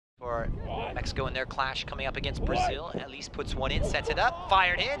far. Mexico in their clash coming up against Brazil. Ulysse puts one in, sets it up,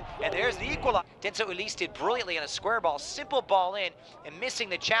 fired in, and there's the equalizer. Denso Ulysse did brilliantly on a square ball, simple ball in, and missing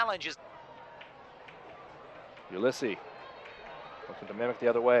the challenges. Ulysse looking to mimic the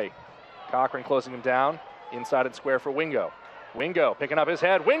other way. Cochran closing him down, inside and square for Wingo. Wingo picking up his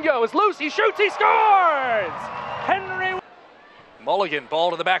head. Wingo is loose, he shoots, he scores! Henry Mulligan,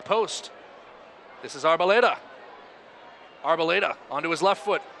 ball to the back post. This is Arboleda. Arboleda onto his left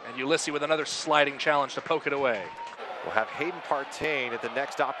foot, and Ulysse with another sliding challenge to poke it away. We'll have Hayden Partain at the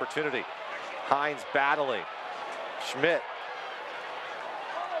next opportunity. Hines battling. Schmidt.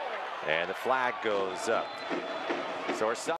 And the flag goes up. So our